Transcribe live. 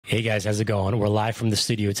Hey guys, how's it going? We're live from the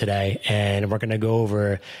studio today, and we're going to go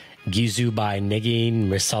over Gisou by Negin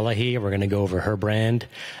Mirsalehi. We're going to go over her brand.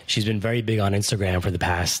 She's been very big on Instagram for the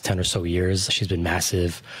past 10 or so years. She's been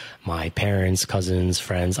massive. My parents, cousins,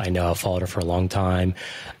 friends, I know, I've followed her for a long time.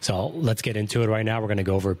 So let's get into it right now. We're going to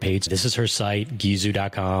go over her page. This is her site,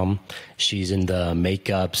 gisou.com. She's in the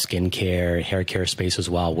makeup, skincare, hair care space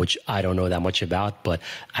as well, which I don't know that much about, but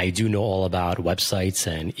I do know all about websites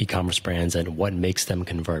and e-commerce brands and what makes them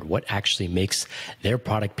convert, what actually makes their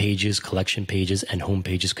product pages, collection pages, and home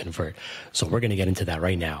pages convert. So we're going to get into that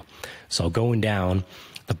right now. So going down,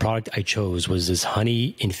 the product I chose was this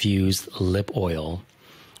honey-infused lip oil.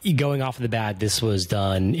 Going off of the bat, this was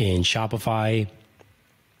done in Shopify.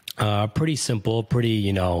 Pretty simple,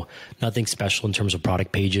 pretty, nothing special in terms of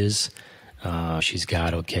product pages. She's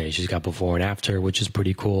got before and after, which is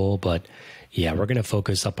pretty cool. But yeah, we're going to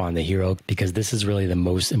focus up on the hero because this is really the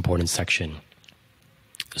most important section.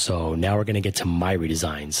 So now we're going to get to my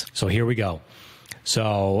redesigns. So here we go.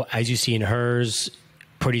 So as you see in hers,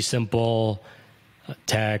 pretty simple,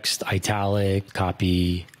 text, italic,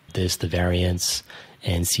 copy, the variants,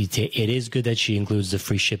 and CTA. It is good that she includes the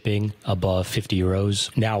free shipping above 50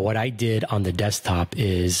 euros. Now, what I did on the desktop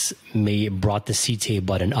is brought the CTA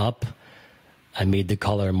button up. I made the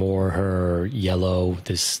color more her yellow,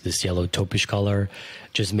 this yellow taupish color.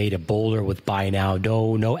 Just made it bolder with buy now.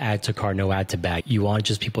 No add to cart, no add to bag. You want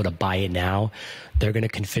just people to buy it now. They're going to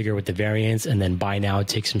configure with the variants, and then buy now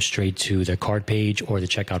takes them straight to the cart page or the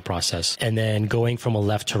checkout process. And then going from a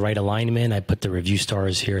left to right alignment, I put the review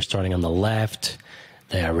stars here starting on the left.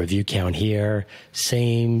 The review count here,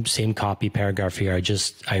 same copy paragraph here.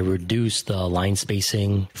 I reduced the line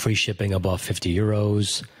spacing, free shipping above 50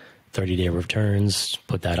 euros. 30-day returns,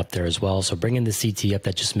 put that up there as well. So bring in the CT up,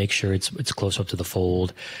 that just makes sure it's close up to the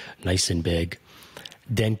fold, nice and big.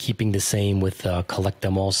 Then keeping the same with the collect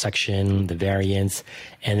them all section, the variants.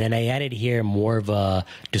 And then I added here more of a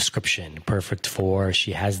description, perfect for,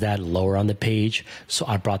 she has that lower on the page. So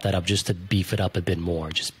I brought that up just to beef it up a bit more,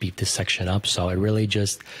 just beef this section up. So it really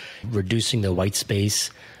just reducing the white space.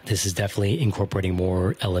 This is definitely incorporating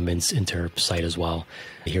more elements into her site as well,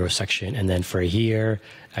 the hero section. And then for here,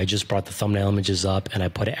 I just brought the thumbnail images up and I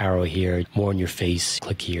put an arrow here, more in your face.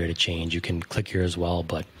 Click here to change. You can click here as well,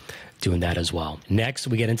 but doing that as well. Next,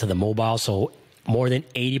 we get into the mobile. So more than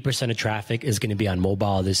 80% of traffic is going to be on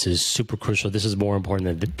mobile. This is super crucial. This is more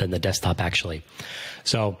important than the desktop actually.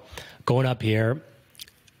 So going up here,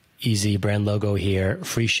 easy brand logo here,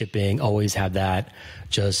 free shipping, always have that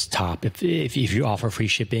just top. If you offer free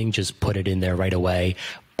shipping, just put it in there right away.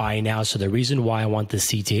 Buy now. So the reason why I want the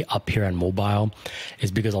CTA up here on mobile is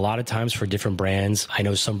because a lot of times for different brands, I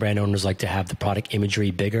know some brand owners like to have the product imagery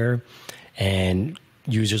bigger and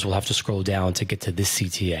users will have to scroll down to get to this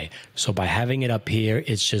CTA. So by having it up here,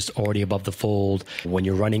 it's just already above the fold. When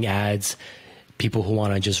you're running ads, people who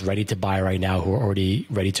want to just ready to buy right now, who are already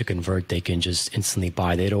ready to convert, they can just instantly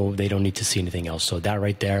buy. They don't need to see anything else. So that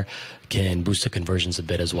right there can boost the conversions a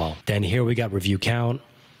bit as well. Then here we got review count,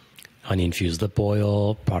 honey infused lip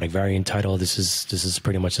oil, product variant title. This is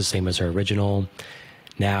pretty much the same as her original.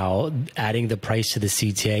 Now, adding the price to the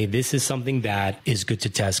CTA, this is something that is good to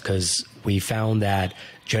test because we found that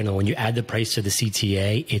generally when you add the price to the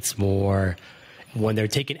CTA, it's more, when they're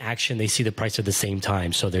taking action, they see the price at the same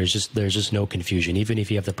time. So there's just no confusion, even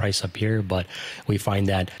if you have the price up here. But we find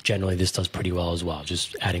that generally this does pretty well as well,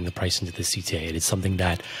 just adding the price into the CTA. It's something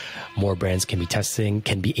that more brands can be testing,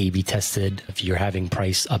 can be A/B tested. If you're having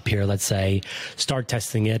price up here, let's say, start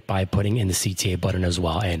testing it by putting in the CTA button as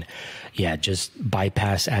well. And yeah, just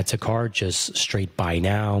bypass add to cart, just straight buy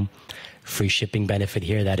now. Free shipping benefit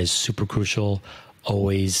here, that is super crucial.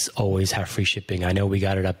 Always have free shipping. I know we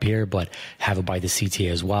got it up here, but have it by the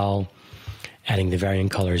CTA as well. Adding the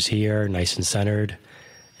variant colors here, nice and centered.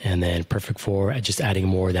 And then perfect for just adding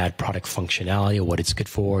more of that product functionality, what it's good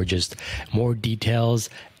for, just more details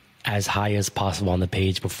as high as possible on the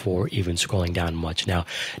page before even scrolling down much. Now,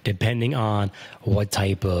 depending on what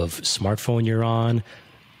type of smartphone you're on,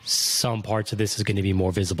 some parts of this is going to be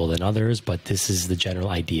more visible than others, but this is the general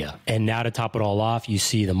idea. And now to top it all off, you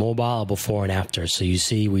see the mobile before and after. So you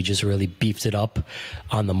see we just really beefed it up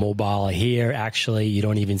on the mobile here. Actually, you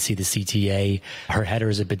don't even see the CTA. Her header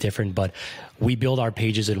is a bit different, but we build our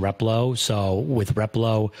pages in Replo. So with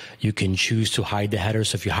Replo, you can choose to hide the header.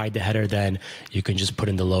 So if you hide the header, then you can just put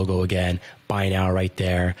in the logo again, buy now right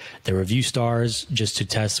there. The review stars, just to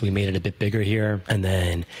test, we made it a bit bigger here. And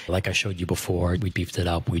then, like I showed you before, we beefed it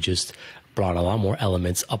up. We just brought a lot more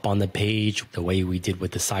elements up on the page, the way we did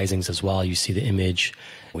with the sizings as well. You see the image.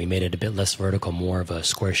 We made it a bit less vertical, more of a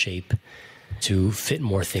square shape. to fit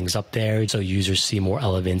more things up there so users see more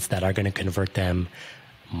elements that are going to convert them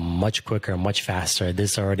much quicker, much faster.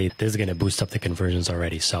 This is going to boost up the conversions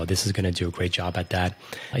already. So this is going to do a great job at that.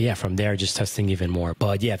 From there, just testing even more.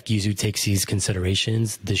 But if Gisou takes these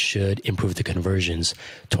considerations, this should improve the conversions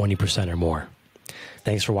 20% or more.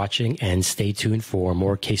 Thanks for watching, and stay tuned for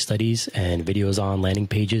more case studies and videos on landing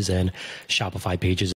pages and Shopify pages.